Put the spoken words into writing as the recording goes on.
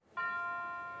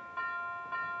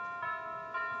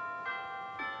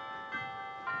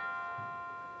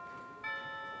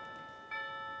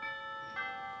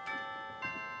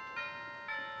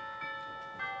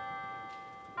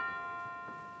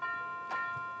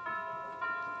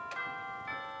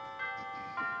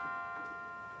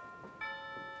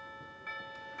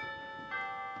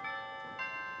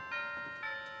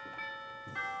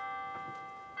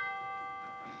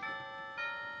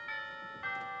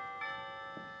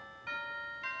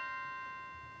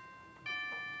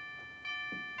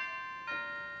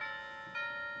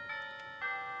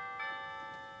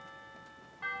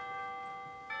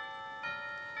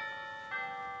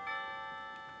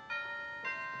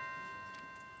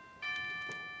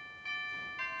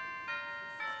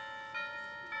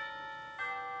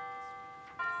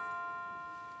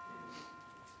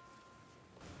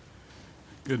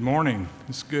Good morning.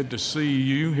 It's good to see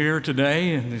you here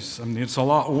today, and it's a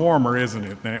lot warmer, isn't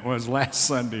it, than it was last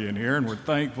Sunday in here, and we're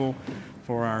thankful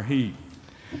for our heat.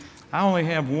 I only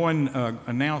have one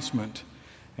announcement,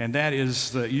 and that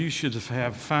is that you should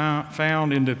have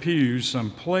found in the pews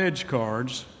some pledge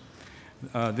cards.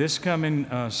 This coming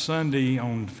Sunday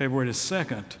on February the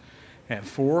 2nd at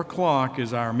 4 o'clock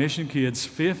is our Mission Kids'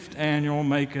 5th annual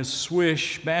Make a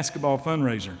Swish basketball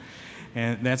fundraiser.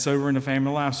 And that's over in the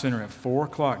Family Life Center at 4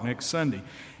 o'clock next Sunday.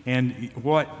 And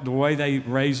the way they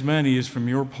raise money is from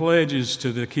your pledges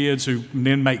to the kids who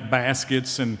then make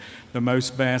baskets, and the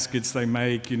most baskets they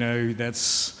make,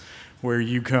 that's where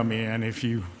you come in. If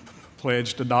you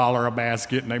pledged $1 a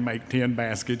basket and they make 10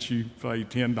 baskets, you pay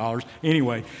 $10.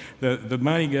 Anyway, the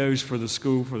money goes for the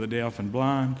School for the Deaf and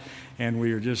Blind, and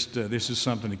we are just, this is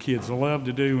something the kids love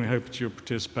to do, and we hope that you'll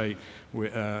participate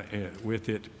with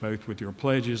it, both with your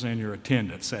pledges and your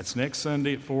attendance. That's next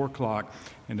Sunday at 4 o'clock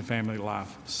in the Family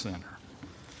Life Center.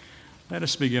 Let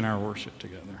us begin our worship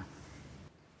together.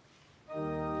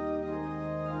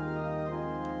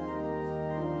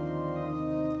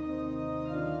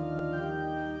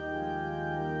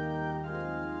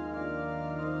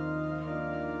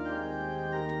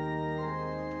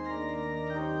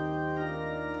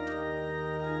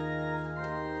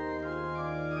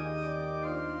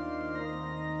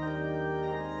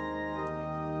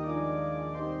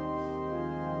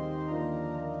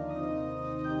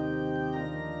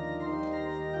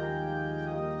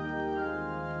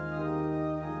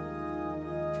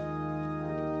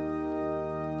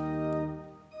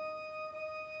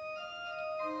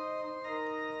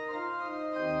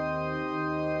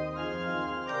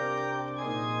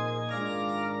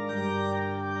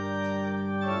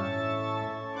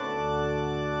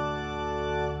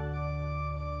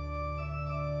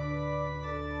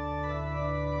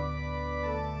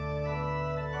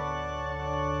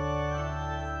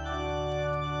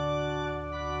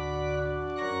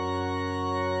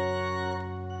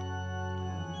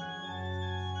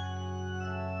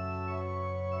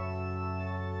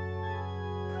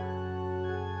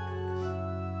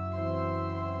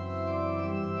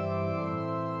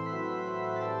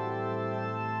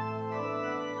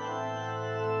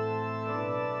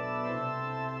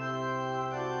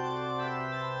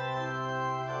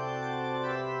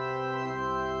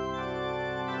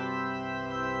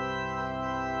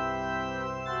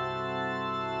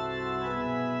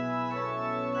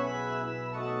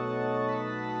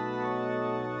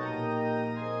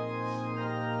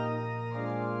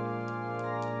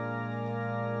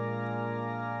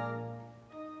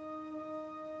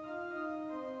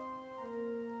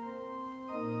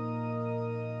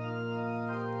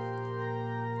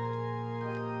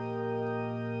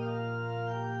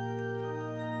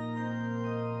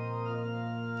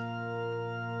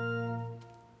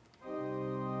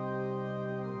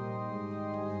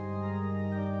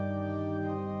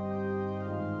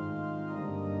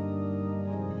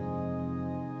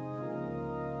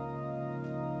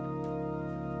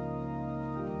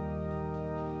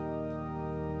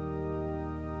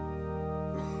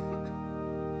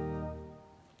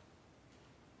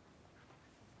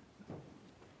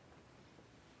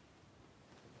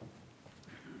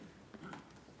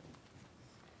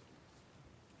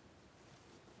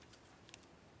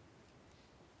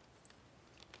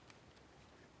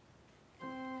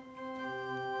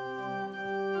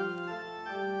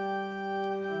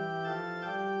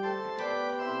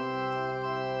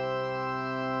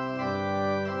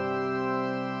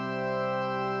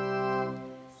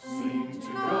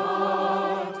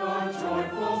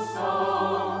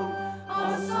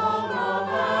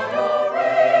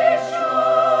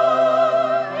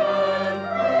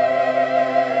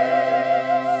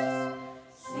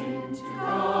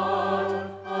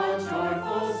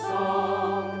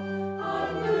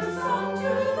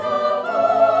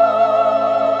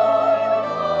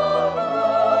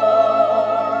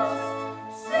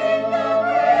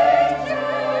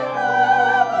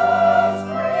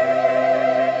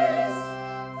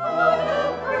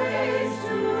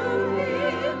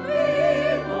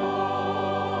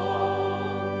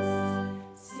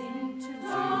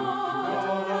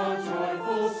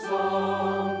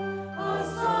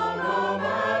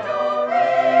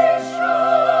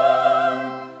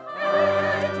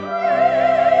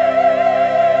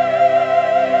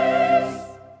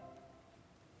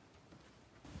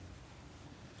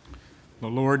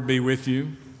 Lord be with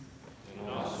you. And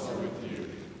also with you.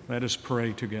 Let us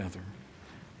pray together.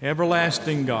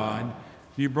 Everlasting God,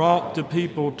 you brought the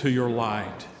people to your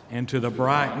light and to the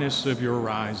brightness of your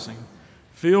rising.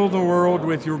 Fill the world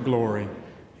with your glory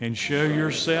and show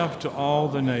yourself to all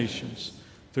the nations.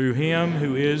 through him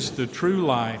who is the true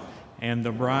light and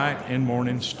the bright and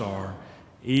morning star,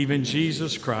 even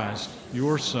Jesus Christ,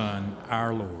 your Son,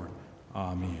 our Lord.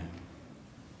 Amen.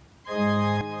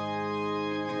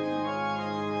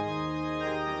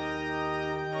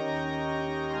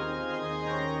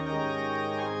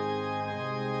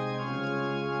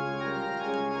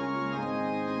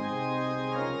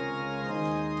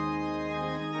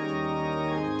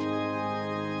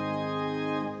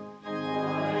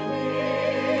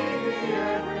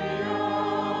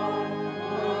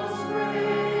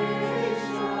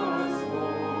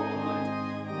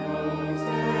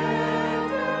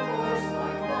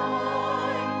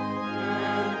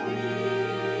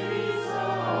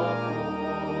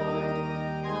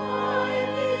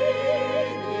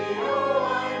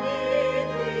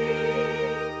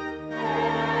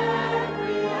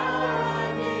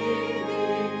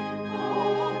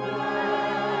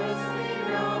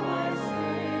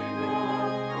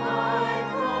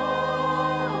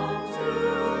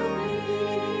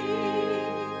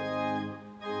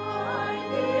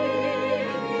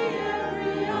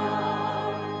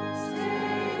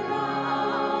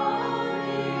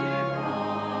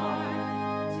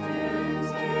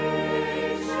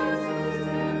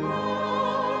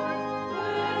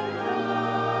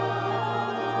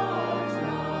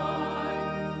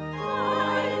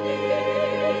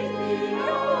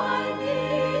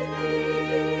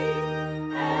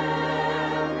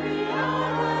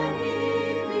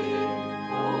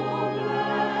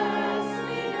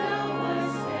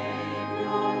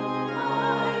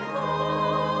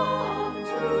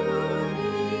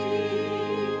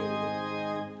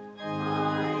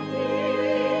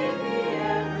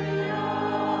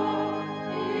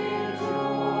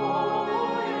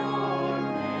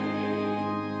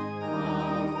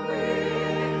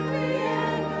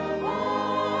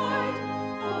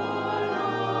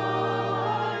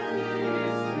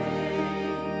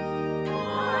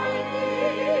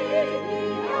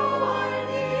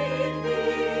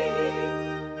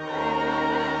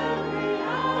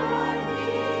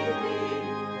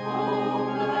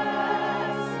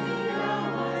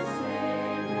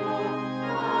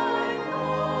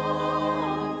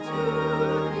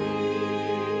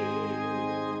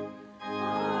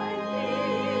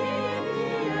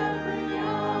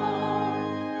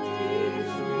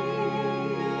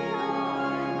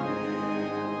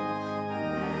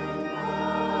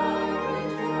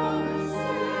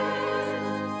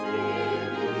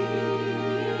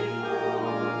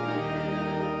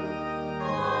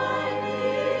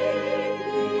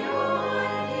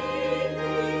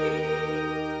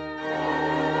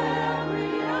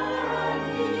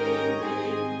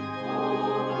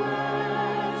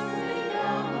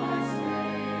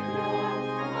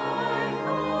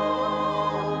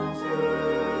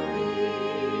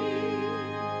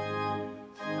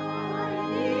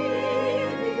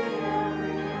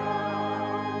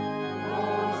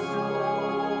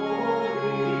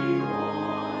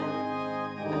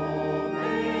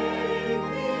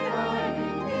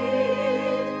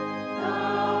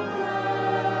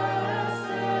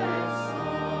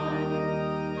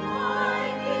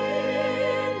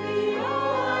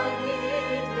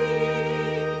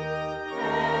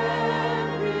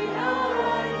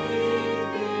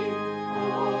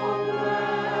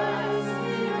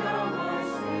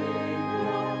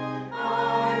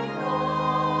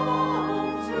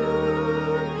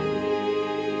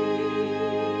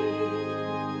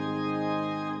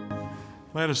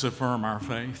 Let us affirm our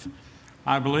faith.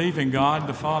 I believe in God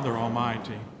the Father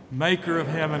Almighty, maker of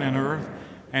heaven and earth,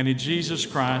 and in Jesus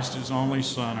Christ, his only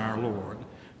Son, our Lord,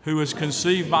 who was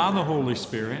conceived by the Holy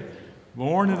Spirit,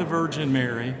 born of the Virgin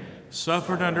Mary,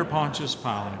 suffered under Pontius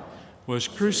Pilate, was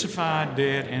crucified,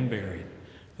 dead, and buried.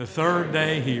 The third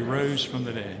day he rose from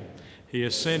the dead. He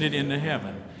ascended into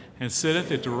heaven, and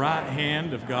sitteth at the right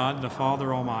hand of God the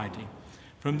Father Almighty.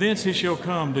 From thence he shall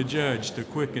come to judge the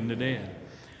quick and the dead.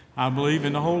 I believe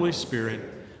in the Holy Spirit,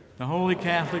 the Holy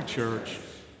Catholic Church,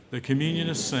 the communion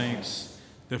of saints,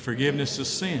 the forgiveness of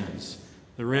sins,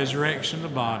 the resurrection of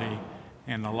the body,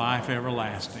 and the life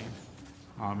everlasting.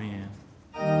 Amen.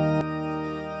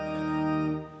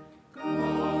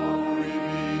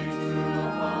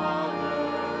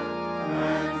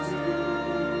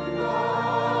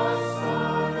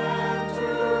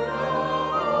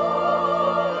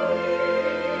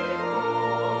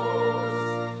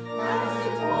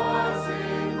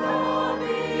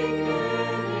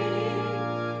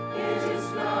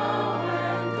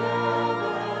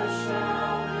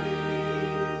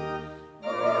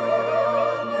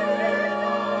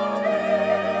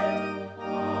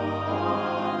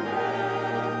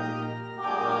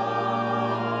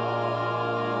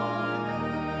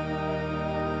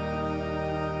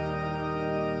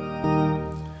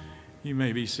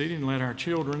 may be seated and let our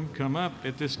children come up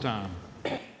at this time.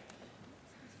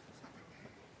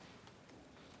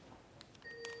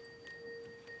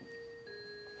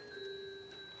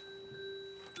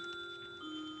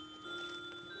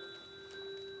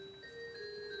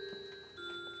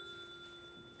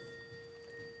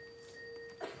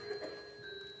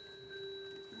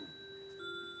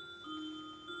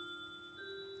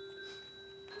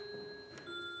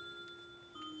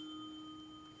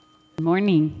 Good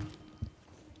morning.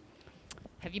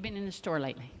 Have you been in the store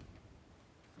lately?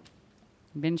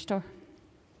 Been in the store?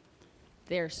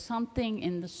 There's something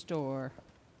in the store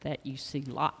that you see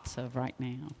lots of right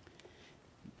now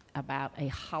about a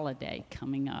holiday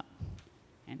coming up.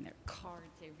 And there are cards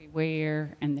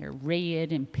everywhere, and they're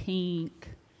red and pink.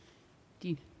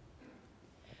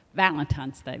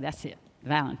 Valentine's Day, that's it.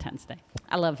 Valentine's Day.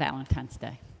 I love Valentine's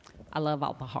Day. I love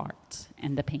all the hearts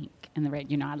and the pink and the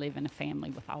red. You know, I live in a family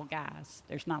with all guys.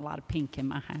 There's not a lot of pink in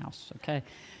my house, okay?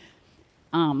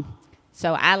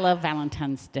 So I love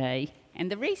Valentine's Day.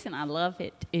 And the reason I love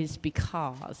it is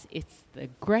because it's the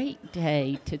great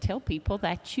day to tell people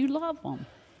that you love them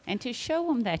and to show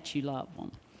them that you love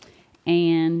them.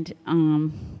 And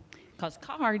because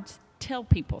cards tell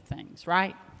people things,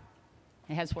 right?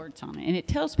 It has words on it, and it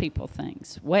tells people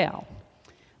things. Well,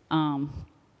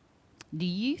 do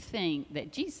you think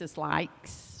that Jesus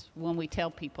likes when we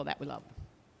tell people that we love them?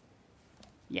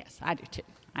 Yes, I do too.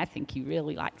 I think he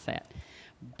really likes that.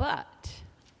 But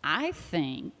I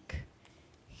think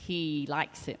he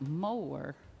likes it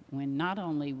more when not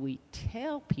only we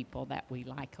tell people that we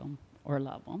like them or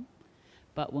love them,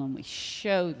 but when we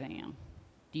show them.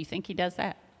 Do you think he does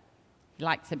that? He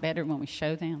likes it better when we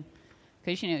show them?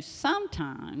 Because, you know,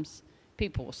 sometimes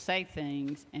people will say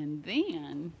things and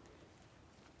then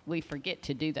we forget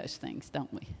to do those things,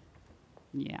 don't we?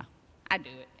 Yeah, I do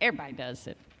it. Everybody does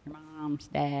it. Your moms,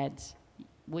 dads,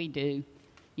 we do.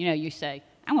 You know, you say,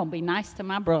 I'm going to be nice to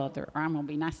my brother or I'm going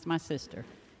to be nice to my sister.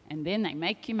 And then they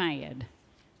make you mad.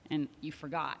 And you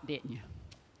forgot, didn't you?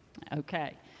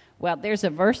 Okay. Well, there's a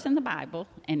verse in the Bible,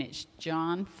 and it's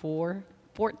John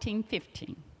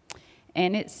 4:14-15.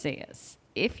 And it says,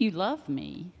 if you love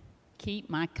me, keep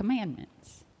my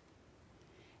commandments.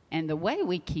 And the way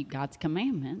we keep God's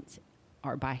commandments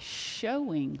are by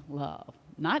showing love,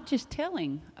 not just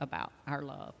telling about our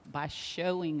love, by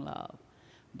showing love,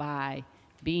 by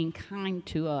being kind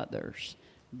to others,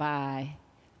 by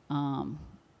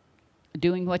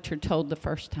doing what you're told the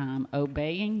first time,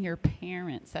 obeying your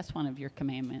parents. That's one of your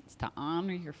commandments, to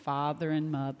honor your father and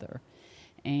mother,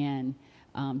 and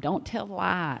don't tell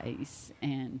lies,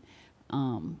 and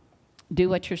do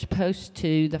what you're supposed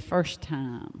to the first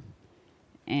time,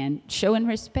 and showing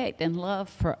respect and love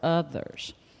for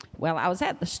others. Well, I was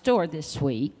at the store this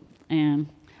week, and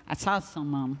I saw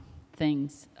some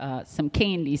things, some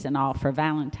candies and all for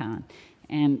Valentine.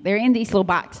 And they're in these little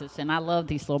boxes, and I love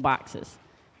these little boxes.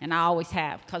 And I always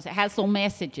have, because it has little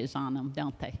messages on them,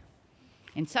 don't they?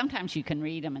 And sometimes you can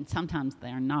read them, and sometimes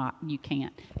they're not. You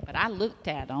can't. But I looked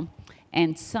at them,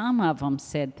 and some of them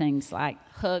said things like,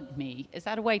 hug me. Is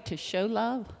that a way to show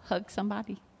love? Hug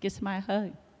somebody? Give somebody a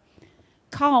hug?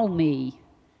 Call me.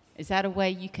 Is that a way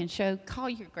you can show? Call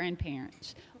your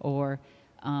grandparents or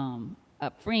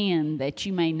a friend that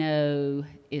you may know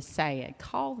is sad.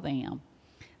 Call them.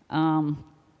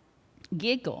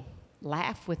 Giggle.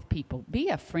 Laugh with people. Be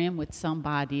a friend with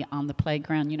somebody on the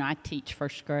playground. You know, I teach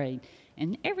first grade.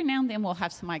 And every now and then we'll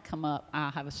have somebody come up.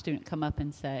 I'll have a student come up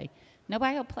and say,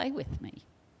 nobody will play with me.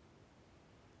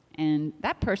 And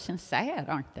that person's sad,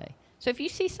 aren't they? So if you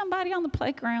see somebody on the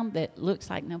playground that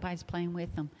looks like nobody's playing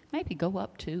with them, maybe go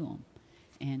up to them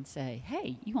and say,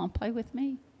 hey, you want to play with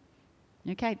me?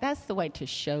 Okay, that's the way to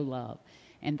show love.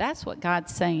 And that's what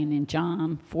God's saying in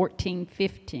John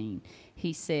 14:15.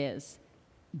 He says,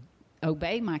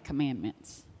 obey my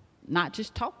commandments, not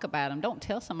just talk about them. Don't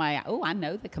tell somebody, oh, I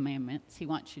know the commandments. He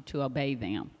wants you to obey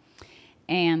them.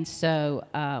 And so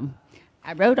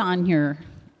I wrote on your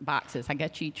boxes, I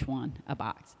got you each one a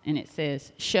box, and it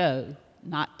says, show,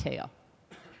 not tell.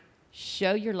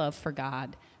 Show your love for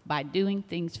God by doing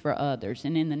things for others.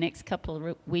 And in the next couple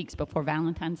of weeks before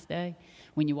Valentine's Day,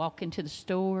 when you walk into the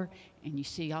store and you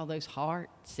see all those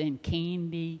hearts and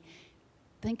candy,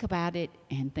 think about it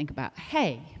and think about,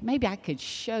 hey, maybe I could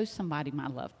show somebody my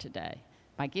love today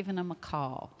by giving them a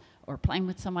call or playing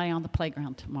with somebody on the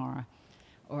playground tomorrow,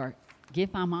 or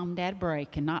give my mom and dad a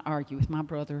break and not argue with my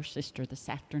brother or sister this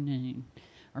afternoon,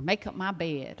 or make up my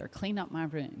bed or clean up my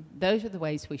room. Those are the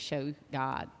ways we show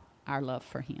God our love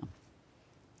for him.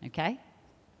 Okay?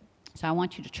 So I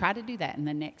want you to try to do that in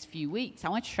the next few weeks. I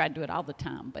want you to try to do it all the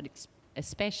time, but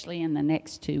especially in the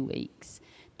next 2 weeks,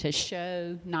 to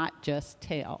show, not just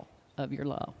tell, of your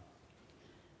love.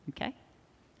 Okay?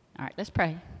 All right, let's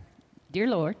pray. Dear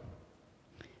Lord,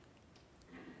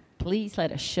 please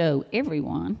let us show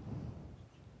everyone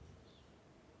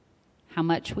how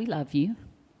much we love you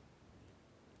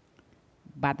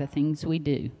by the things we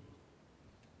do.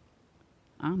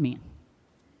 Amen.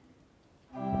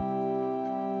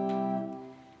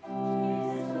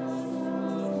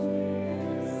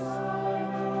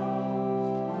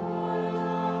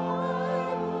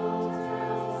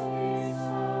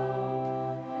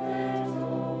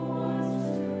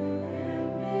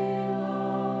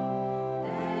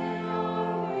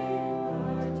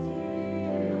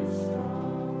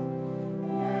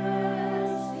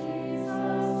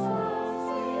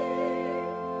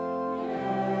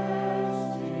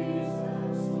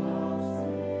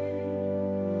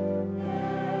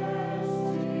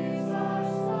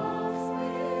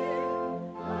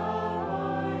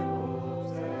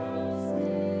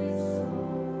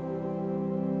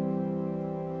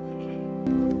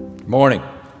 Morning.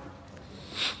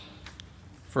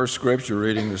 First scripture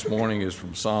reading this morning is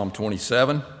from Psalm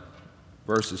 27,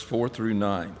 verses 4 through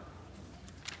 9,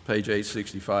 page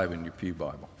 865 in your Pew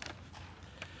Bible.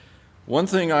 One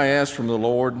thing I ask from the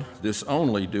Lord, this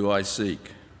only do I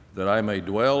seek, that I may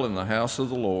dwell in the house of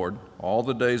the Lord all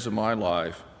the days of my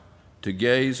life, to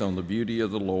gaze on the beauty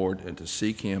of the Lord and to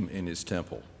seek him in his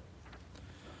temple.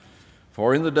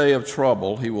 For in the day of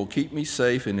trouble he will keep me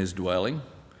safe in his dwelling.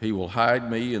 He will hide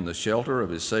me in the shelter of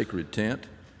his sacred tent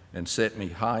and set me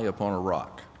high upon a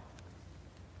rock.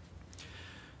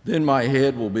 Then my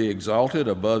head will be exalted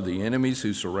above the enemies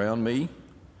who surround me.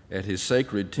 At his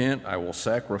sacred tent I will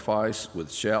sacrifice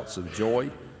with shouts of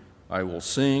joy. I will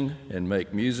sing and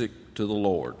make music to the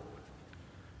Lord.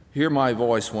 Hear my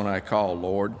voice when I call,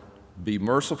 Lord. Be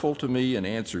merciful to me and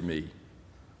answer me.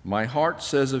 My heart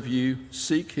says of you,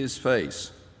 seek his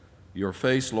face. Your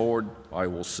face, Lord, I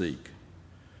will seek.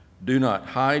 Do not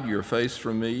hide your face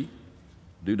from me.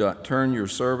 Do not turn your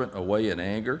servant away in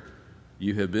anger.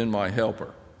 You have been my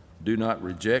helper. Do not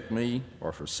reject me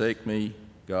or forsake me,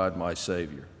 God my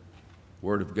Savior.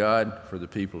 Word of God for the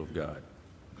people of God.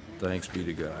 Thanks be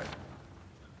to God.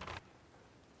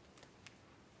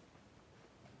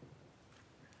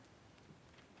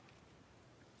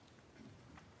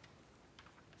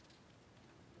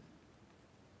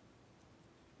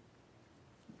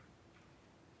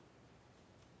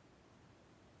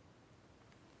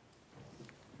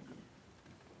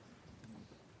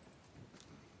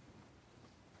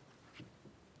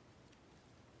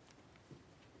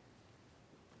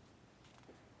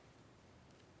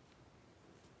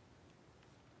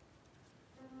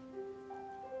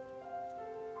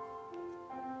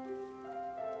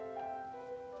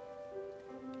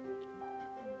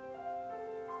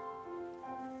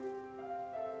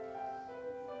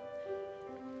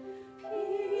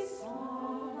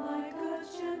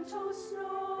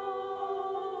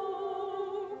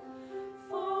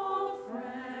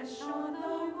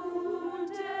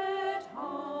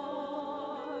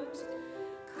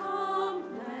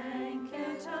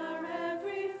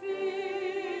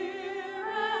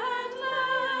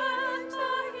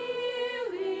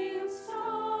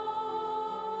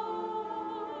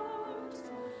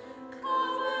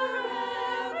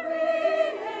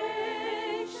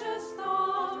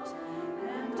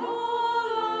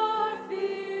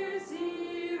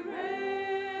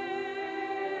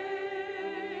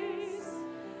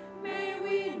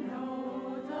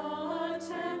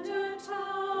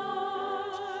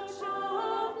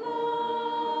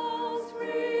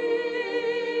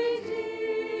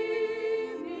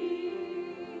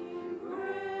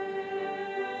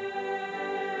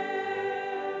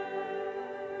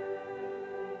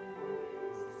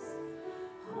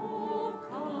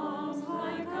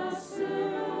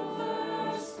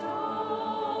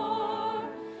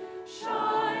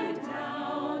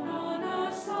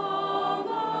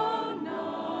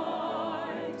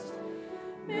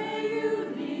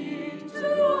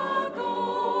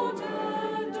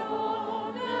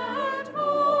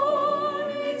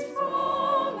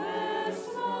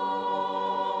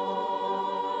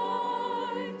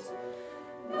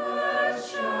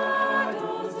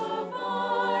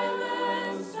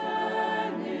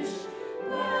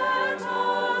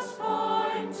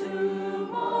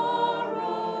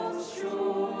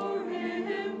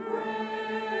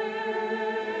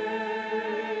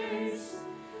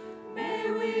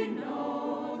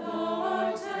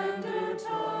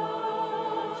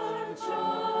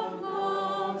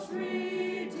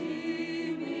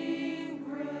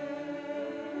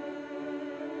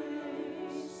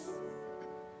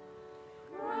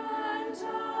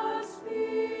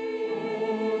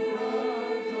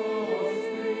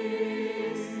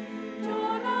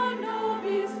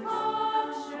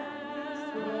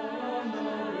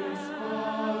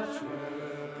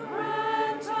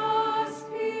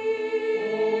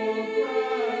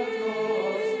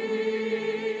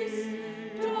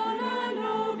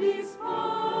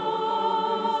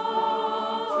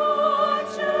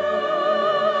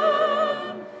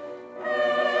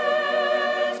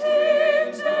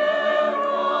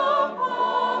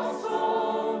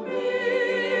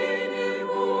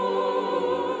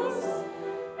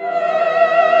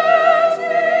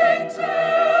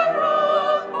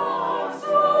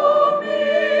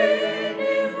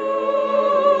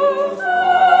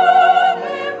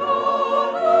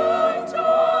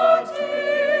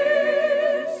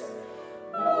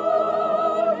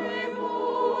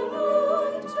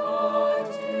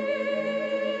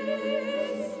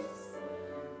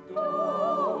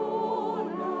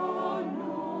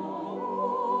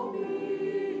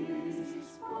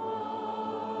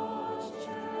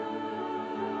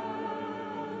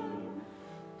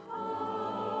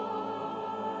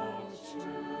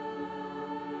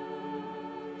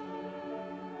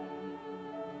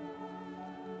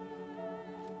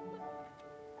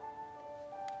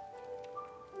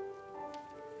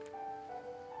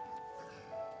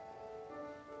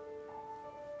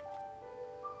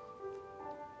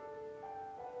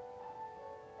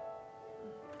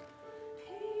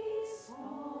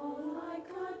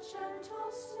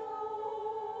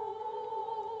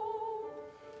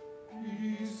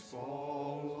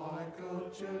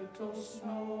 gentle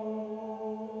snow.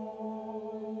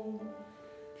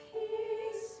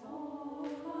 Peaceful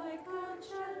like a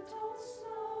gentle snow.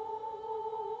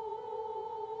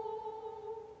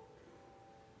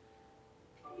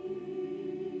 Peace.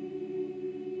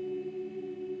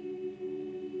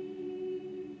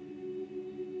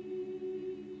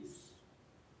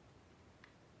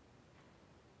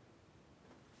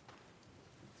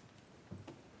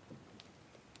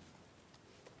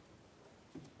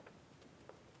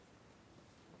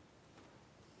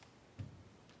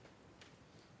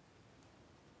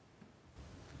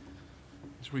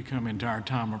 As we come into our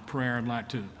time of prayer, I'd like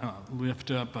to lift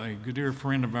up a good dear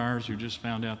friend of ours who just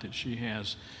found out that she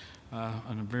has a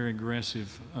very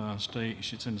aggressive stage.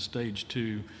 She's in stage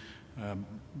 2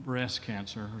 breast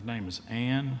cancer. Her name is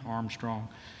Ann Armstrong.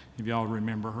 If y'all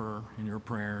remember her in your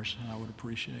prayers, I would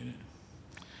appreciate it.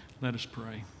 Let us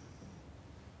pray.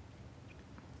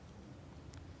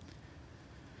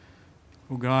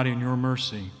 Oh God, in your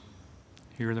mercy,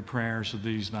 hear the prayers of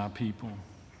these thy people.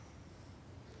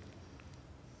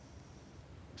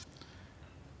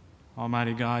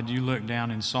 Almighty God, you looked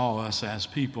down and saw us as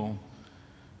people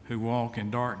who walk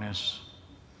in darkness.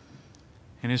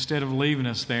 And instead of leaving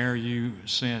us there, you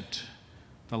sent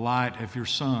the light of your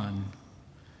Son.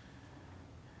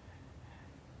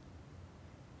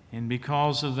 And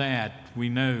because of that, we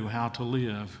know how to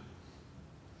live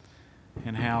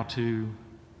and how to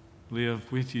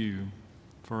live with you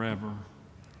forever.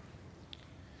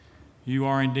 You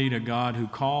are indeed a God who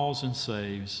calls and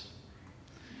saves,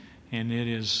 and it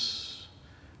is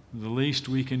the least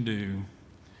we can do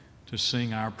to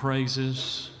sing our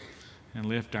praises and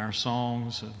lift our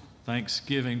songs of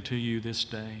thanksgiving to you this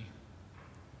day.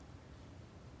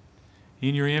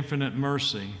 In your infinite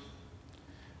mercy,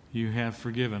 you have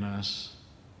forgiven us.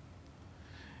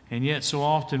 And yet so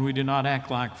often we do not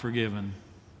act like forgiven.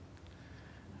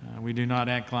 We do not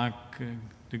act like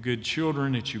the good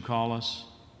children that you call us.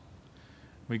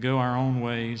 We go our own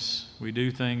ways. We do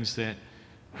things that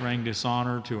bring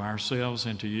dishonor to ourselves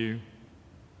and to you.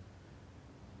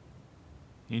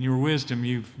 In your wisdom,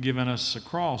 you've given us a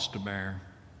cross to bear,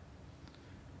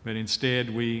 but instead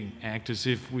we act as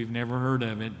if we've never heard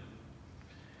of it.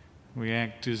 We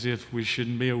act as if we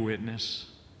shouldn't be a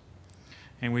witness,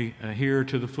 and we adhere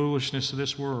to the foolishness of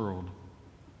this world.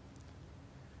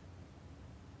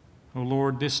 Oh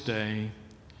Lord, this day,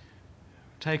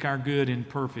 take our good and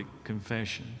perfect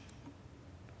confession.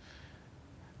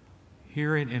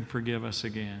 Hear it and forgive us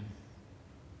again.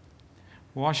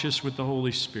 Wash us with the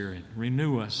Holy Spirit.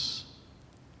 Renew us.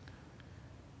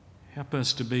 Help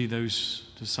us to be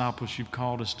those disciples you've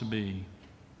called us to be.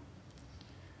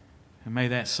 And may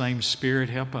that same Spirit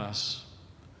help us.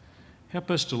 Help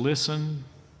us to listen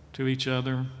to each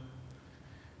other,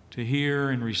 to hear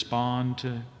and respond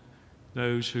to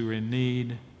those who are in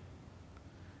need.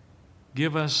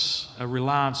 Give us a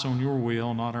reliance on your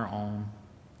will, not our own.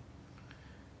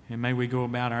 And may we go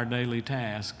about our daily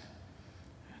task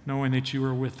knowing that you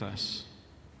are with us,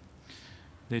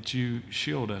 that you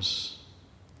shield us,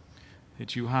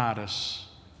 that you hide us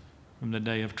from the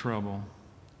day of trouble.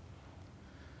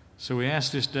 So we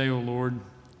ask this day, O Lord,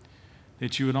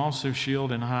 that you would also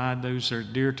shield and hide those that are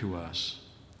dear to us.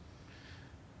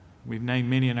 We've named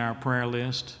many in our prayer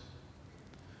list,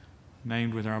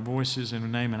 named with our voices and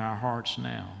name in our hearts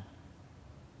now.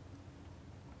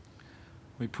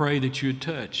 We pray that you would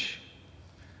touch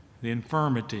the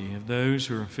infirmity of those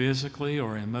who are physically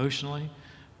or emotionally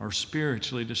or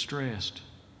spiritually distressed,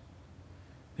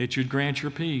 that you'd grant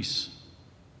your peace,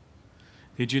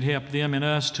 that you'd help them and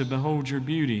us to behold your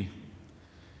beauty,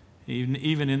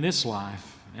 even in this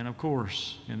life and, of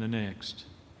course, in the next.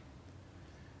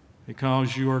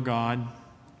 Because you are God,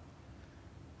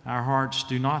 our hearts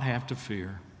do not have to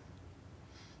fear.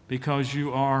 Because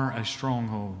you are a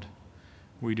stronghold,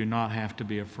 we do not have to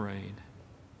be afraid.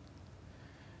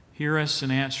 Hear us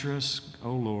and answer us,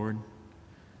 O Lord,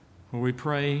 for we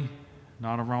pray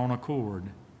not of our own accord,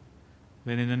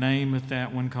 but in the name of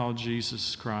that one called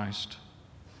Jesus Christ,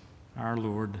 our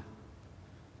Lord,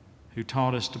 who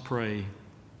taught us to pray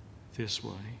this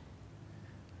way.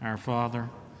 Our Father,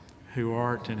 who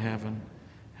art in heaven,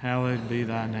 hallowed be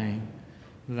thy name.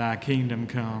 Thy kingdom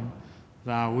come,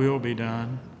 thy will be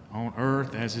done, on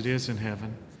earth as it is in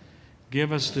heaven.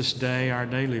 Give us this day our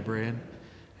daily bread,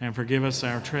 and forgive us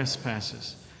our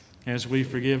trespasses, as we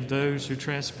forgive those who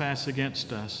trespass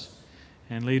against us.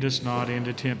 And lead us not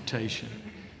into temptation,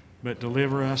 but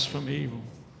deliver us from evil.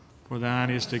 For thine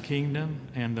is the kingdom,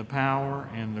 and the power,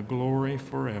 and the glory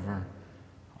forever.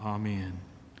 Amen.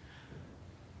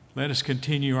 Let us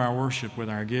continue our worship with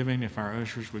our giving, if our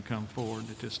ushers would come forward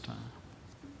at this time.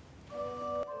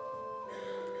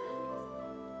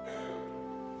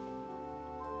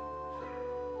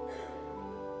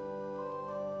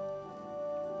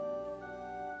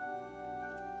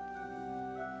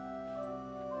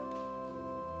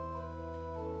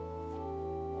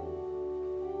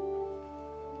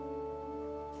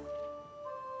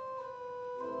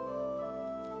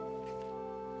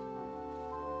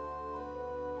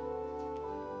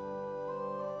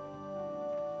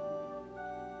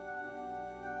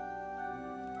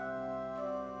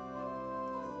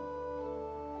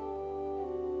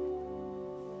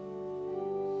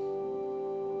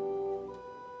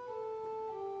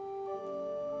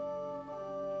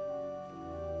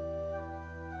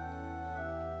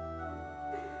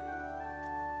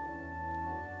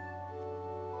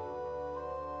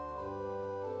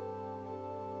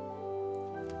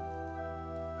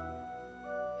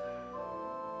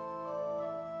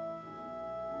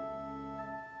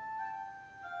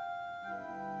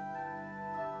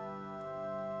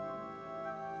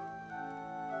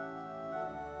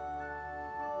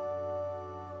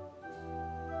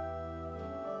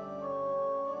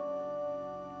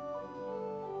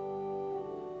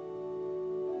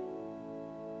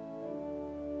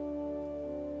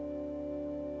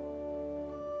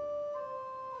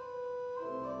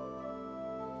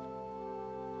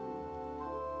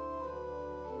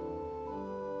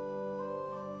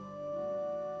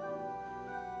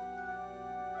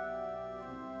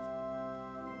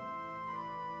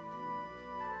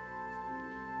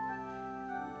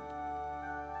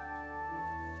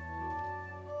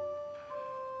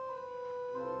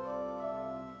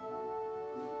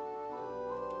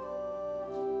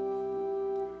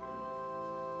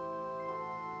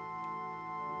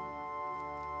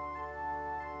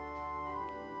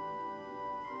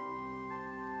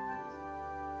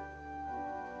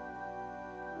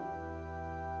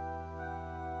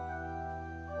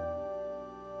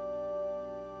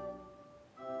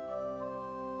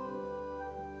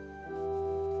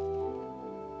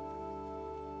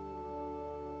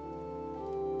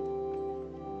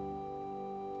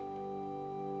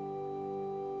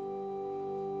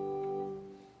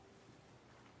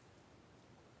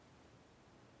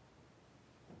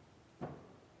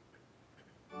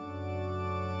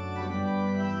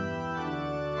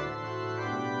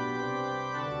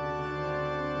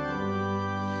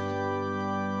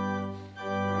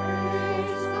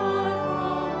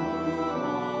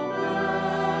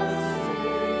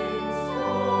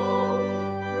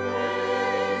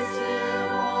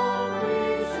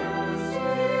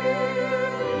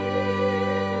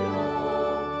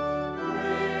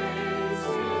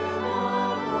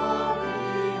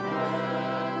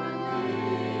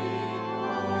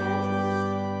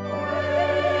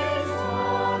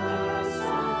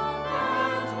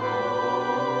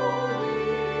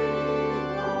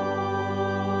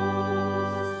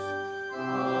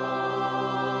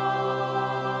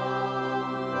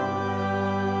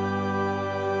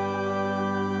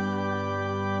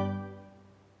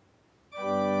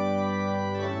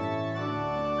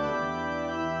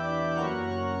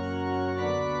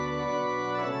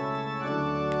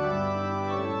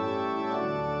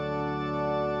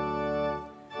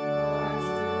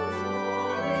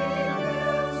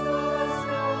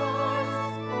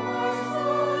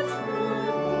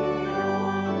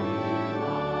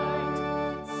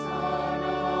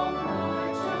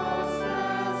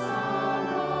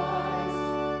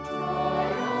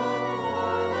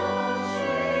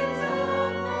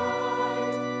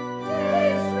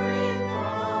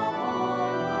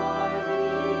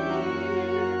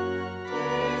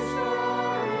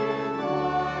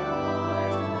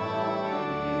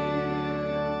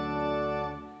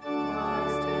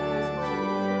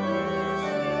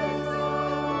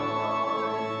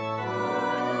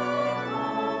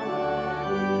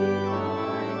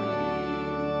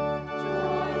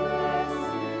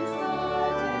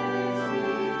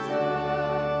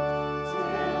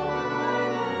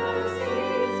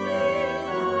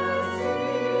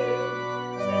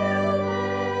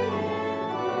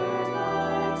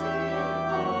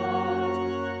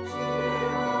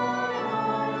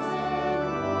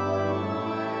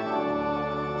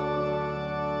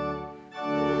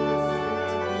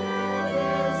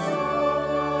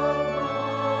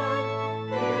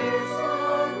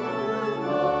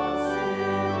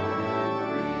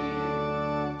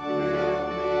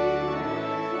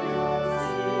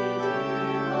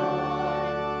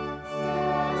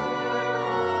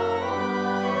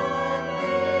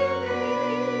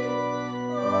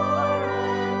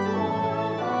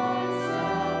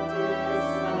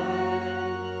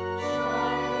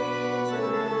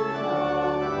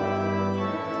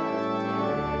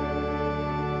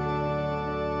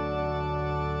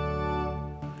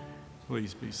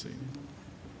 Please be seated.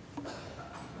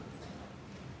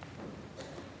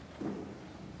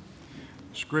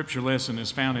 Scripture lesson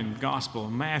is found in the Gospel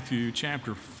of Matthew,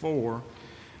 chapter 4,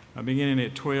 beginning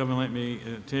at 12. And let me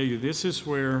tell you, this is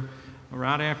where,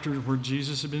 right after where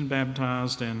Jesus had been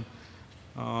baptized, and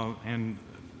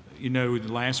you know,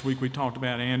 last week we talked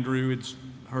about Andrew had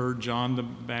heard John the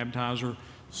Baptizer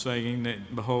saying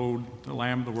that, "Behold, the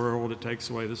Lamb of the world that takes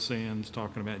away the sins,"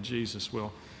 talking about Jesus.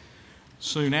 Well,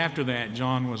 soon after that,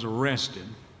 John was arrested.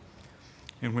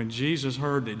 And when Jesus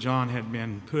heard that John had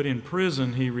been put in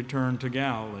prison, he returned to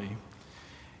Galilee.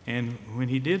 And when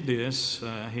he did this,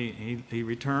 he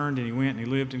returned and he went and he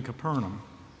lived in Capernaum,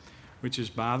 which is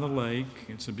by the lake.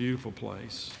 It's a beautiful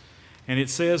place. And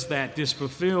it says that this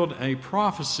fulfilled a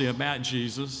prophecy about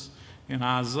Jesus in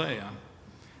Isaiah,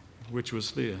 which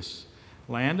was this: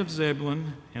 "Land of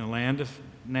Zebulun and land of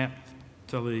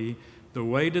Naphtali, the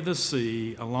way to the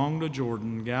sea, along the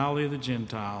Jordan, Galilee of the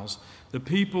Gentiles, the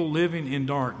people living in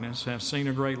darkness have seen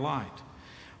a great light.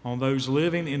 On those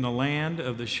living in the land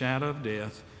of the shadow of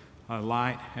death, a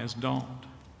light has dawned."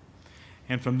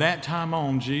 And from that time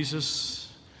on,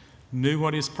 Jesus knew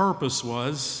what his purpose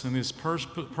was, and his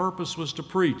purpose was to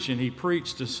preach, and he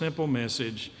preached a simple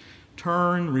message: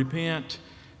 turn, repent,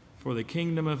 for the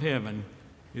kingdom of heaven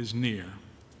is near.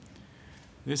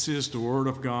 This is the word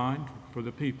of God for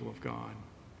the people of God.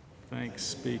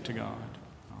 Thanks be to God.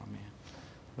 Amen.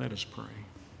 Let us pray.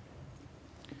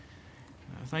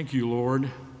 Thank you, Lord,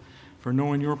 for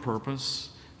knowing your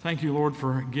purpose. Thank you, Lord,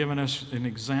 for giving us an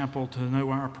example to know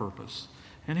our purpose.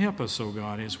 And help us, oh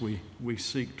God, as we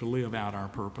seek to live out our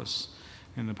purpose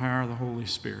in the power of the Holy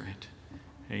Spirit.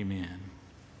 Amen.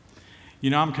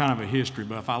 You know, I'm kind of a history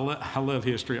buff. I love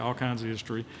history, all kinds of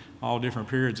history, all different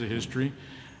periods of history.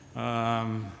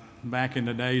 Back in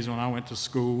the days when I went to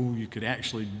school, you could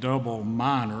actually double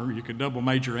minor. You could double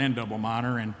major and double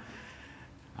minor. And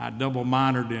I double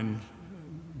minored in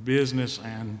business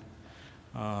and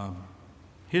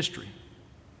history.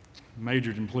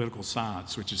 Majored in political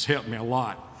science, which has helped me a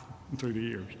lot through the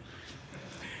years.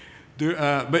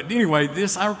 But anyway,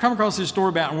 I come across this story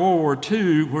about World War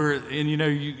II, where, and you know,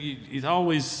 it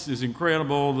always is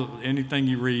incredible. Anything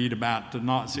you read about the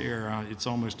Nazi era, it's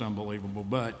almost unbelievable.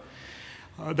 But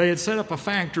they had set up a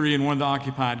factory in one of the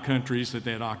occupied countries that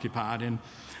they had occupied, and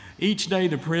each day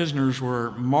the prisoners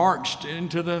were marched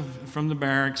from the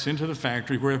barracks into the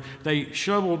factory, where they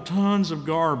shoveled tons of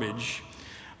garbage.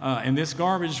 And this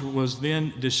garbage was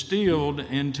then distilled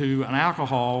into an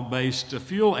alcohol-based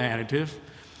fuel additive,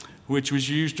 which was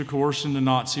used, of course, in the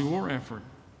Nazi war effort.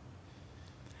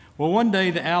 Well, one day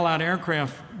the Allied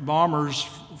aircraft bombers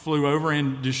flew over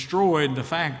and destroyed the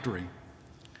factory.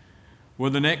 Well,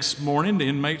 the next morning, the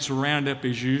inmates were rounded up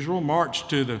as usual, marched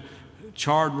to the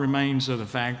charred remains of the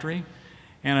factory,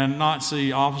 and a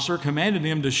Nazi officer commanded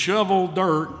them to shovel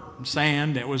dirt,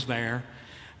 sand that was there,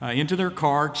 into their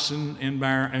carts and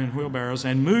wheelbarrows,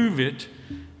 and move it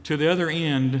to the other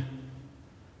end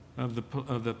of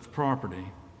the property.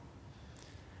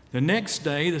 The next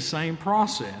day, the same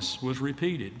process was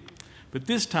repeated, but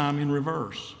this time in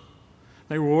reverse.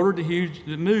 They were ordered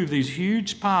to move these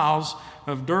huge piles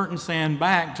of dirt and sand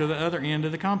back to the other end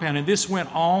of the compound, and this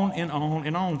went on and on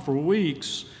and on for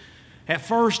weeks. At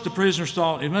first, the prisoners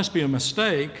thought it must be a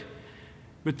mistake,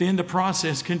 but then the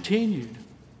process continued.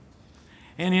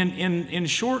 And in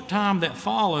short time that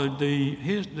followed, the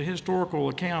historical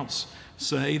accounts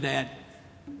say that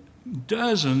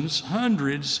dozens,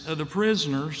 hundreds of the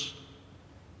prisoners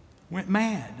went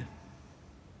mad.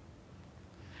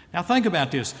 Now think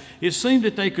about this. It seemed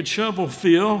that they could shovel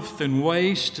filth and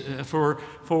waste for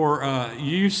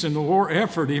use in the war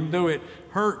effort, even though it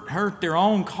hurt their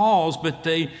own cause, but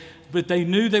they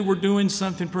knew they were doing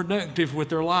something productive with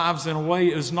their lives in a way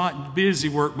it was not busy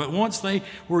work. But once they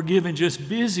were given just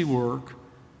busy work,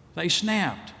 they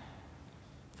snapped.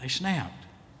 They snapped.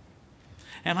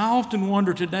 And I often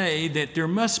wonder today that there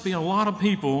must be a lot of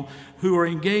people who are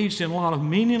engaged in a lot of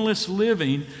meaningless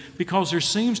living because there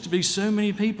seems to be so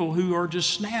many people who are just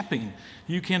snapping.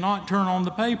 You cannot turn on the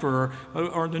paper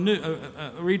or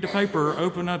read the paper or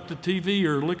open up the TV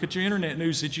or look at your internet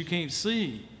news that you can't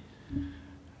see.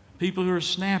 People who are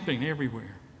snapping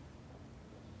everywhere.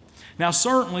 Now,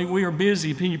 certainly we are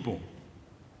busy people.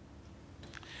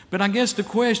 But I guess the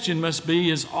question must be,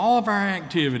 is all of our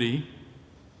activity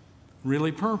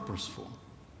really purposeful?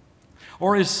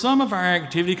 Or is some of our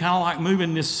activity kind of like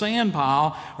moving this sand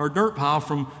pile or dirt pile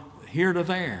from here to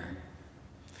there?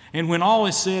 And when all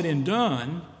is said and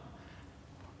done,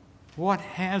 what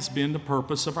has been the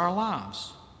purpose of our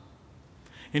lives?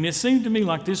 And it seemed to me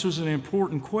like this was an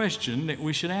important question that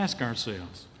we should ask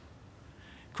ourselves.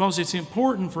 because it's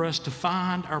important for us to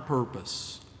find our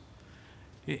purpose.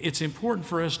 It's important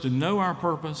for us to know our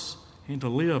purpose and to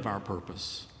live our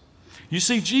purpose. You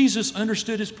see, Jesus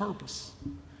understood his purpose.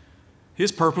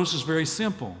 His purpose is very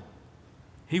simple.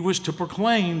 He was to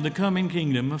proclaim the coming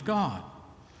kingdom of God.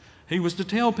 He was to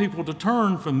tell people to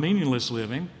turn from meaningless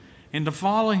living and to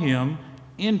follow him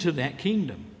into that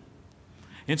kingdom.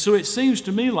 And so it seems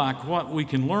to me like what we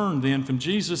can learn then from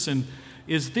Jesus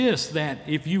is this, that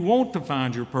if you want to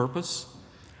find your purpose,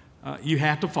 you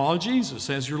have to follow Jesus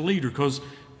as your leader, because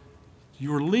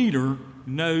your leader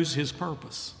knows his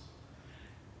purpose.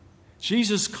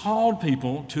 Jesus called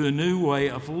people to a new way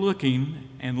of looking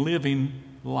and living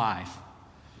life.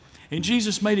 And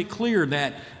Jesus made it clear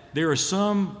that there are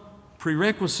some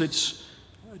prerequisites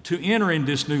to entering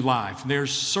this new life.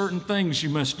 There's certain things you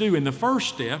must do. And the first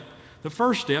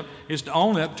step is to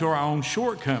own up to our own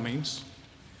shortcomings,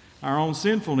 our own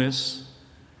sinfulness,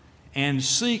 and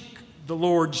seek the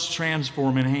Lord's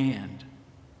transforming hand.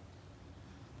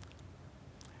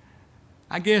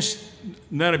 I guess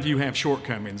none of you have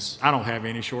shortcomings. I don't have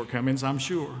any shortcomings, I'm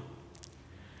sure.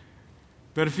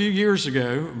 But a few years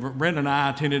ago, Brenda and I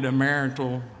attended a marriage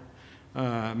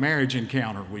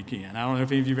encounter weekend. I don't know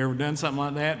if any of you have ever done something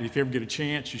like that. If you ever get a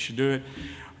chance, you should do it.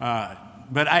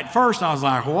 But at first I was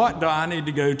like, what do I need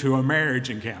to go to a marriage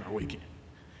encounter weekend?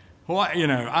 What,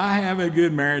 I have a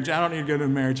good marriage. I don't need to go to a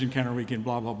marriage encounter weekend,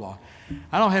 blah, blah, blah.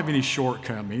 I don't have any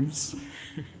shortcomings.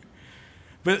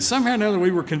 But somehow or another, we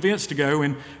were convinced to go.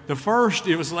 And it's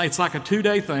like a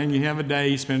 2-day thing. You have a day,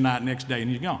 you spend a night, next day,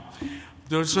 and you're gone.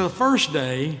 So the first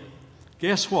day,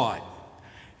 guess what?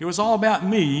 It was all about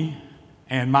me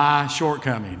and my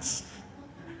shortcomings.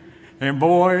 And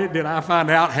boy, did I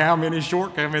find out how many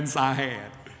shortcomings I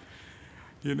had,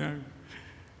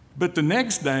 But the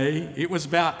next day, it was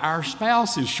about our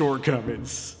spouse's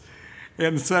shortcomings.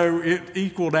 And so it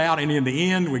equaled out, and in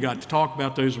the end, we got to talk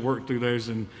about those, work through those,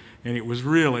 and it was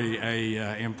really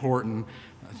a important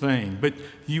thing. But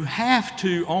you have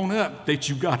to own up that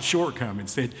you've got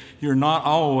shortcomings, that you're not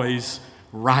always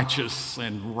righteous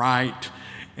and right,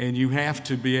 and you have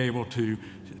to be able to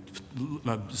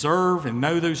observe and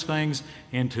know those things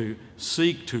and to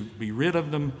seek to be rid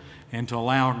of them and to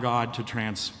allow God to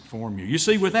transform you. You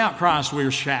see, without Christ,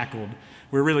 we're shackled.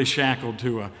 We're really shackled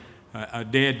to a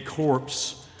dead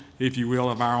corpse, if you will,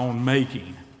 of our own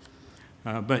making.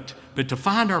 But to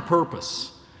find our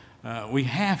purpose, we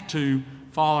have to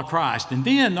follow Christ. And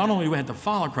then not only do we have to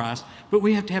follow Christ, but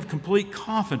we have to have complete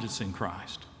confidence in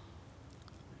Christ.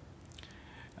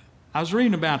 I was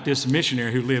reading about this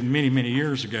missionary who lived many, many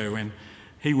years ago, and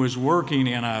he was working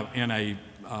in an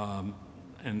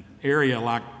area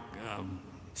like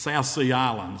South Sea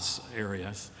Islands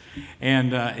areas.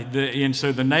 And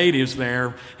so the natives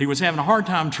there, he was having a hard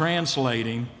time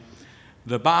translating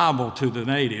the Bible to the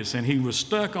natives, and he was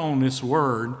stuck on this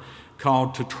word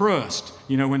called to trust.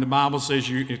 When the Bible says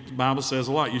the Bible says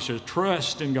a lot, you should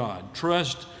trust in God,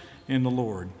 trust in the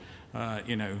Lord. Don't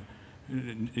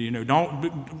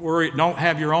worry, don't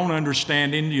have your own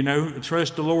understanding,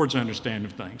 trust the Lord's understanding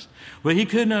of things. But he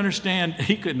couldn't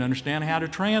understand how to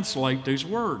translate these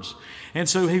words. And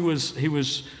so he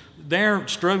was there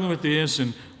struggling with this,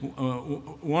 and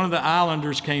one of the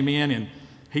islanders came in and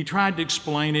he tried to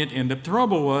explain it, and the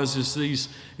trouble was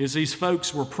these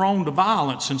folks were prone to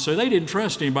violence, and so they didn't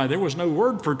trust anybody. There was no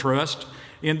word for trust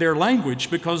in their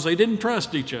language because they didn't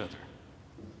trust each other.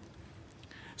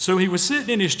 So he was sitting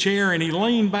in his chair, and he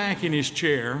leaned back in his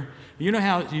chair. You know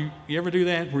how you ever do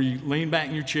that, where you lean back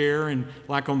in your chair and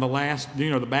like on the last,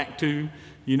 the back two,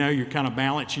 you're kind of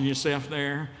balancing yourself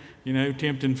there,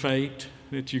 tempting fate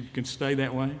that you can stay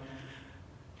that way.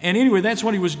 And anyway, that's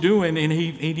what he was doing, and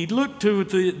he looked to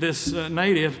this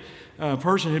native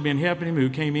person who had been helping him, who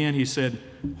came in. He said,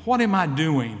 "What am I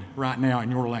doing right now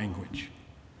in your language?"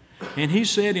 And he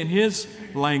said in his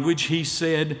language, he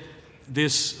said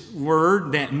this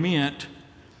word that meant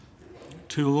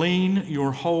to lean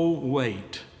your whole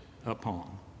weight upon.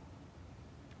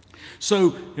 So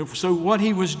what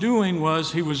he was doing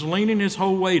was he was leaning his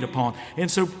whole weight upon. And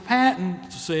so Patton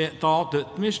thought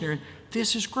that missionary,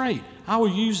 this is great. I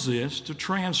will use this to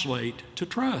translate to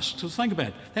trust. So think about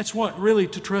it. That's what really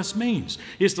to trust means,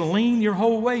 is to lean your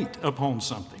whole weight upon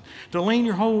something, to lean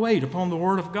your whole weight upon the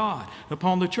Word of God,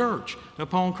 upon the church,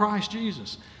 upon Christ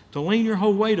Jesus, to lean your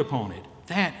whole weight upon it.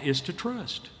 That is to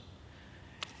trust.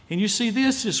 And you see,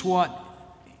 this is what,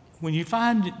 when you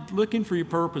looking for your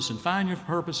purpose and find your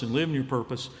purpose and living your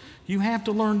purpose, you have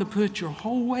to learn to put your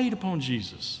whole weight upon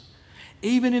Jesus.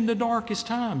 Even in the darkest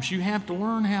times, you have to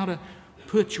learn how to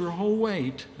put your whole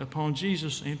weight upon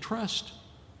Jesus and trust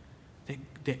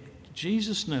that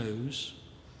Jesus knows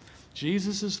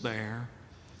Jesus is there,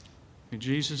 and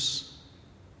Jesus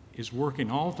is working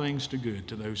all things to good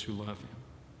to those who love him.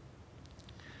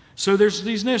 So there's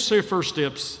these necessary first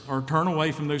steps are turn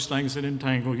away from those things that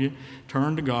entangle you,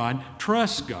 turn to God,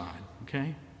 trust God,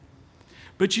 okay?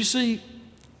 But you see,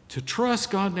 to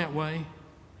trust God that way,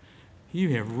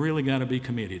 you have really got to be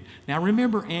committed. Now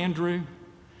remember Andrew?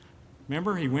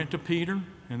 Remember he went to Peter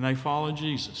and they followed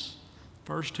Jesus.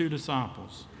 First 2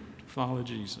 disciples to follow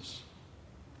Jesus.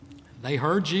 They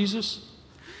heard Jesus.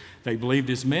 They believed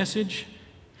his message.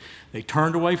 They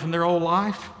turned away from their old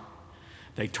life.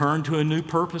 They turned to a new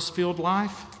purpose-filled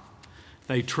life.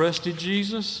 They trusted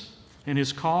Jesus and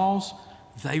his cause.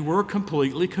 They were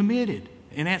completely committed.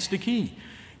 And that's the key.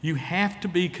 You have to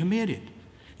be committed.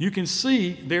 You can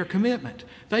see their commitment.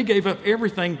 They gave up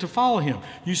everything to follow him.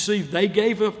 You see, they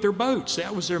gave up their boats.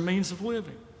 That was their means of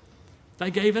living. They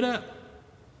gave it up.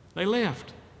 They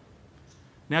left.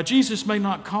 Now, Jesus may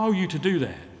not call you to do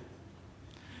that.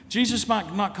 Jesus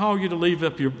might not call you to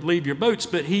leave your boats,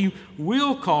 but he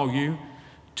will call you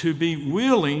to be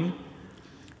willing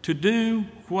to do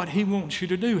what he wants you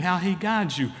to do, how he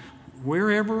guides you,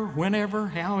 wherever, whenever,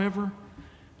 however,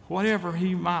 whatever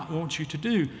he might want you to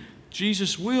do.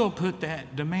 Jesus will put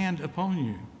that demand upon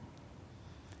you.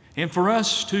 And for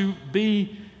us to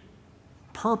be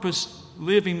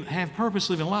have purpose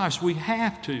living lives, we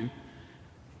have to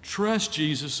trust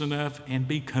Jesus enough and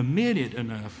be committed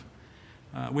enough.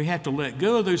 We have to let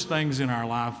go of those things in our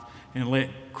life and let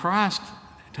Christ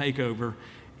take over,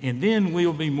 and then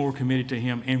we'll be more committed to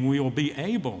him, and we'll be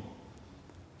able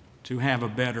to have a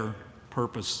better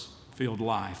purpose-filled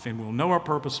life, and we'll know our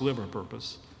purpose, live our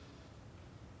purpose.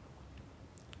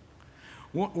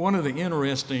 One of the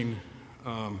interesting,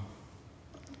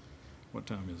 what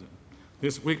time is it?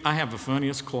 This week I have the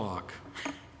funniest clock.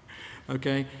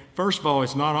 Okay, first of all,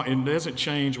 it doesn't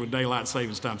change with daylight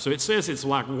savings time. So it says it's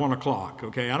like 1 o'clock.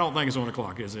 Okay, I don't think it's 1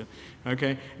 o'clock, is it?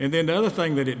 Okay, and then the other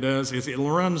thing that it does is it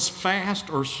runs fast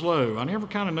or slow. I never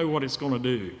kind of know what it's going to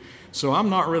do. So I'm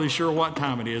not really sure what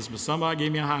time it is, but somebody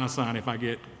give me a high sign if I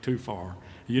get too far.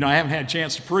 You know, I haven't had a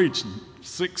chance to preach in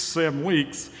 6-7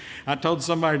 weeks. I told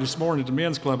somebody this morning at the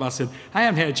men's club, I said, I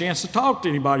haven't had a chance to talk to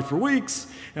anybody for weeks.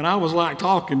 And I was like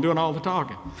doing all the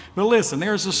talking. But listen,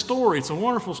 there's a story, it's a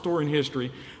wonderful story in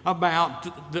history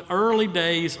about the early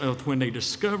days of when they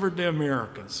discovered the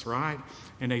Americas, right?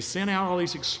 And they sent out all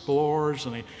these explorers,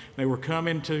 and they were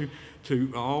coming to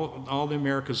all the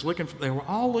Americas they were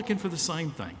all looking for the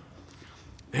same thing.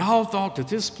 They all thought that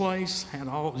this place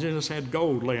just had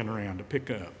gold laying around to pick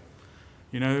up.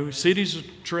 You know, cities of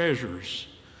treasures.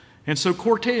 And so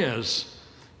Cortez,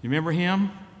 you remember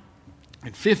him?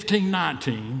 In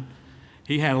 1519,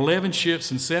 he had 11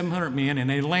 ships and 700 men, and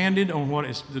they landed on what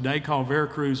is today called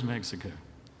Veracruz, Mexico.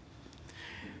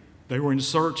 They were in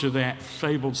search of that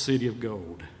fabled city of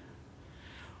gold.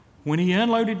 When he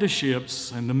unloaded the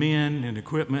ships and the men and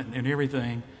equipment and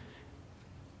everything,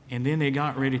 and then they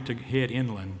got ready to head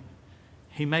inland,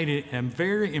 he made a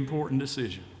very important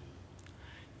decision.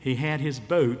 He had his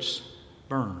boats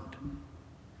burned.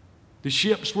 The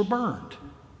ships were burned.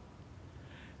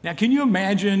 Now, can you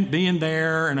imagine being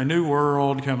there in a new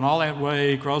world, coming all that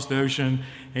way across the ocean,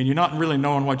 and you're not really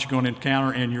knowing what you're going to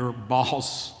encounter, and your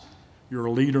boss, your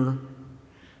leader,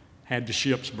 had the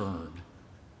ships burned?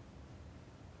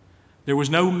 There was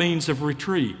no means of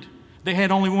retreat. They had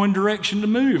only one direction to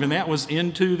move, and that was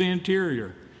into the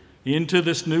interior, into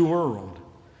this new world.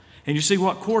 And you see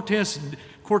what Cortez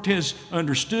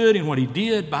understood, and what he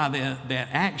did by that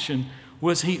action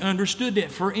was he understood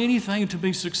that for anything to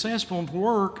be successful and to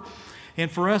work, and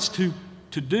for us to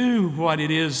do what it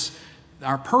is,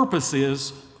 our purpose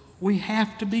is, we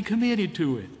have to be committed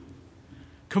to it.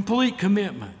 Complete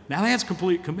commitment. Now that's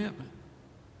complete commitment.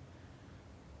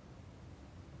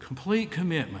 Complete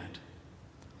commitment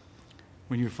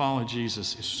when you follow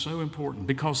Jesus is so important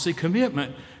because, see,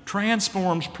 commitment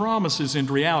transforms promises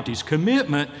into realities.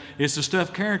 Commitment is the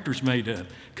stuff character's made of.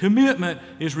 Commitment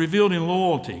is revealed in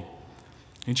loyalty.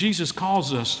 And Jesus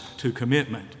calls us to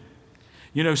commitment.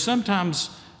 You know,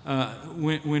 sometimes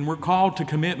when we're called to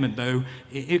commitment, though,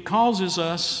 it causes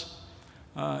us,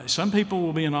 some people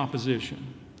will be in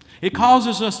opposition. It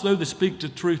causes us, though, to speak the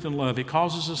truth in love. It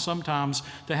causes us sometimes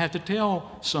to have to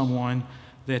tell someone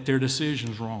that their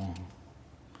decision's wrong,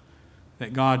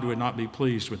 that God would not be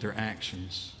pleased with their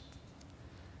actions.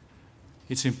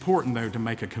 It's important, though, to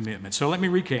make a commitment. So let me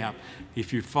recap.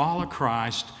 If you follow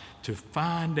Christ, to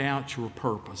find out your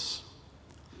purpose,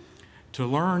 to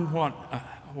learn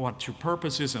what your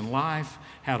purpose is in life,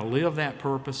 how to live that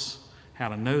purpose, how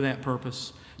to know that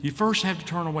purpose, you first have to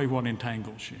turn away what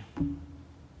entangles you.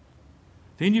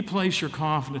 Then you place your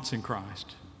confidence in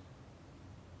Christ.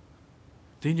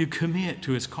 Then you commit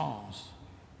to his cause.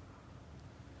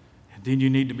 And then you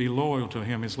need to be loyal to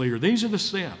him as leader. These are the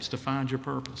steps to find your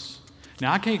purpose.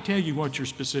 Now, I can't tell you what your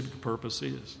specific purpose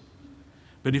is.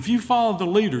 But if you follow the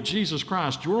leader, Jesus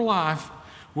Christ, your life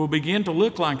will begin to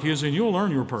look like his, and you'll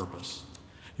learn your purpose.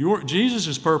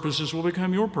 Jesus' purposes will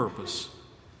become your purpose.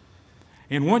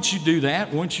 And once you do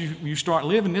that, once you start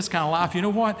living this kind of life, you know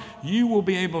what? You will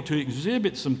be able to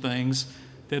exhibit some things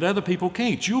that other people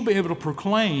can't. You'll be able to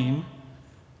proclaim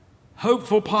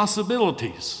hopeful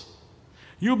possibilities.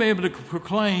 You'll be able to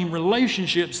proclaim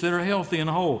relationships that are healthy and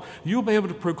whole. You'll be able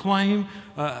to proclaim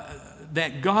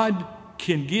that God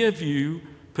can give you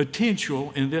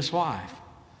potential in this life.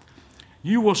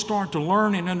 You will start to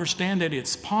learn and understand that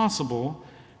it's possible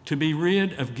to be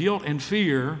rid of guilt and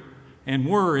fear and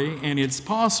worry, and it's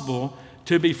possible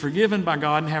to be forgiven by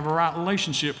God and have a right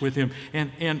relationship with him.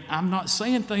 And I'm not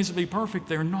saying things will be perfect.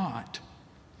 They're not.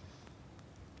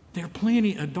 There are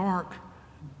plenty of dark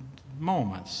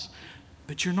moments,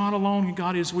 but you're not alone, and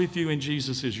God is with you, and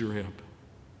Jesus is your help.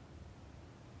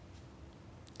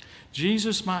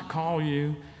 Jesus might call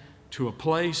you to a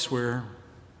place where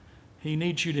he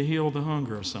needs you to heal the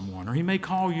hunger of someone, or he may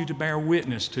call you to bear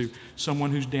witness to someone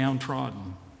who's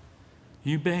downtrodden.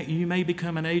 You may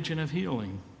become an agent of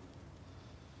healing.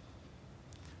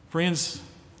 Friends,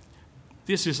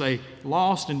 this is a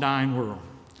lost and dying world.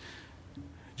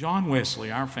 John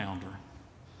Wesley, our founder,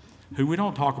 who we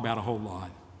don't talk about a whole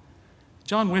lot,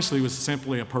 John Wesley was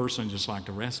simply a person just like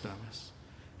the rest of us.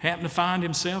 Happened to find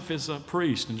himself as a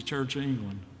priest in the Church of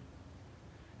England.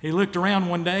 He looked around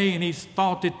one day and he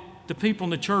thought that the people in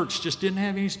the church just didn't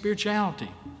have any spirituality.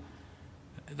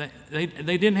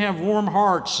 They didn't have warm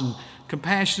hearts and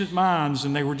compassionate minds,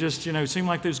 and they were just, it seemed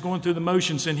like they was going through the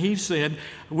motions. And he said,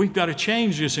 we've got to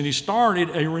change this. And he started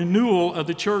a renewal of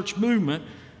the church movement,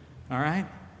 all right?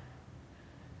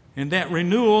 And that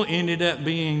renewal ended up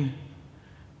being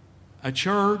a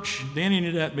church, then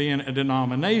ended up being a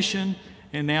denomination,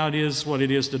 and now it is what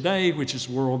it is today, which is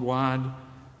worldwide,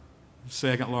 the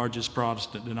second largest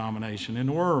Protestant denomination in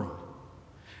the world.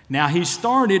 Now, he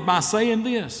started by saying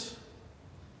this: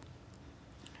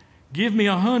 give me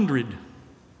 100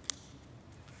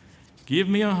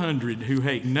 who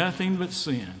hate nothing but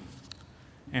sin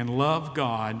and love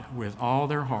God with all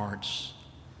their hearts,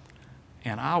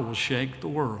 and I will shake the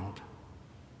world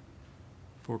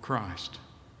for Christ.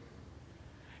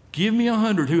 Give me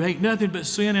 100 who hate nothing but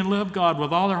sin and love God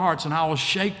with all their hearts, and I will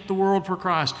shake the world for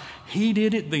Christ. He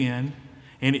did it then,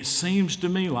 and it seems to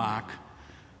me like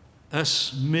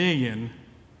us millions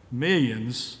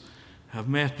of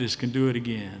Methodists can do it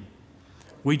again.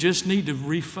 We just need to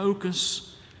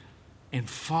refocus and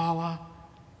follow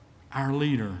our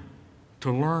leader,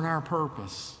 to learn our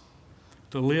purpose,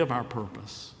 to live our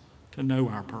purpose, to know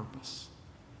our purpose.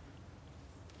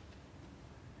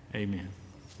 Amen.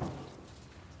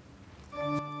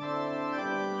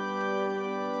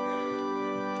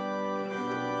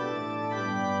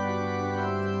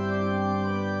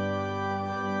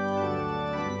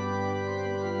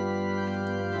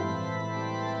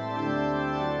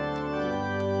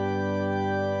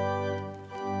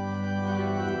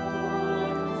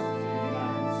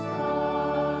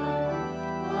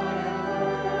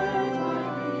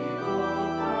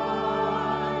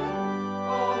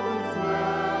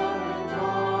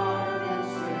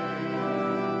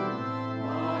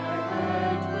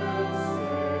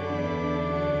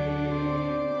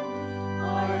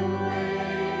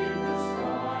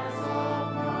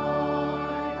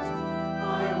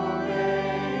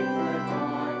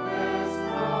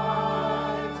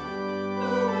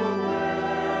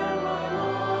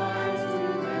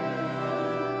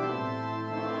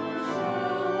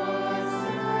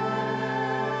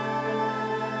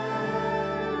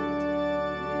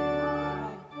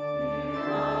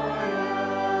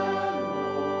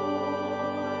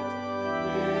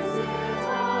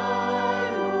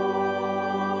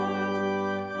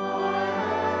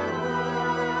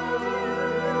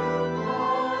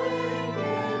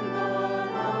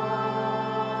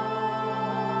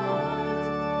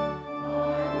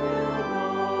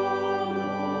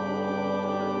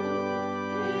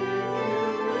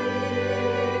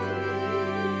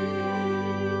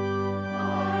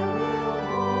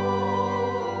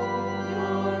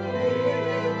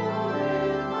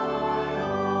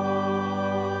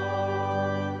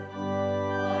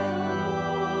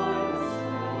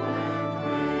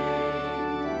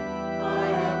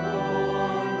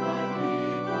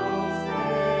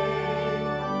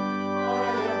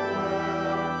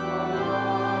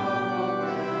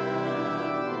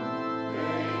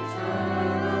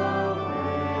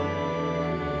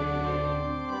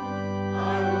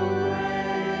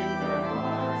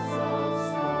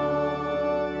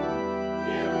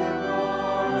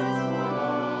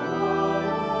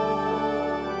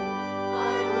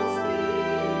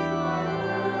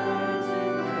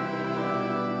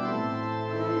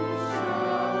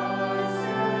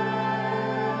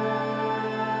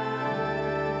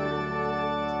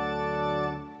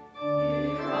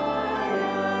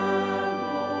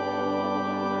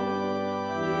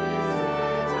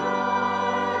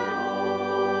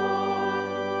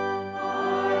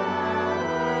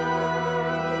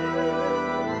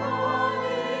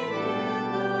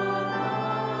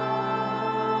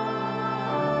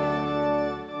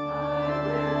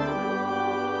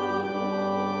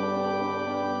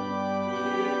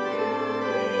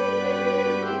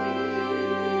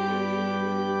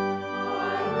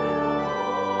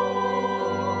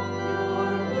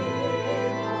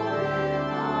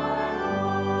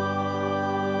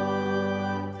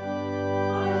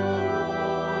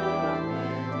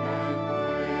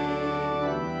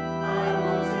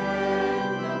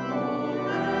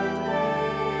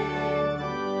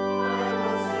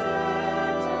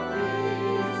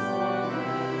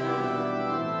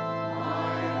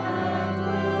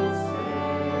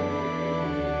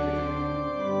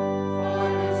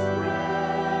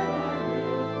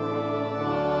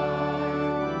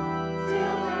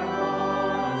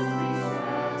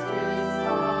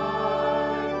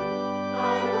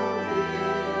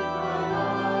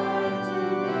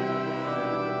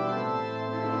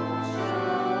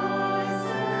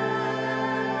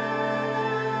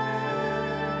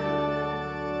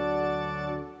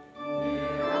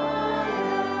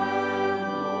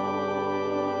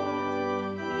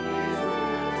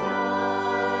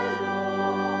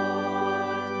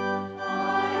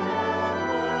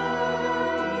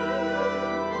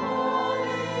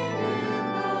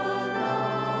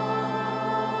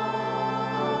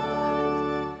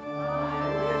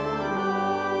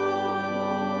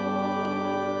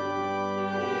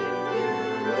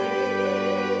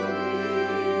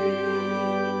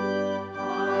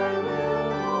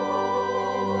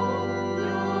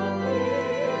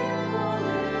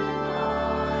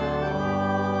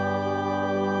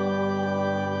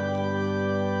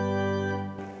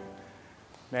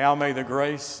 Now may the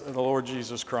grace of the Lord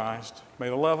Jesus Christ, may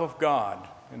the love of God,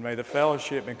 and may the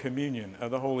fellowship and communion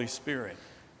of the Holy Spirit,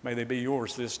 may they be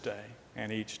yours this day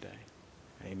and each day.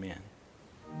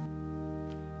 Amen.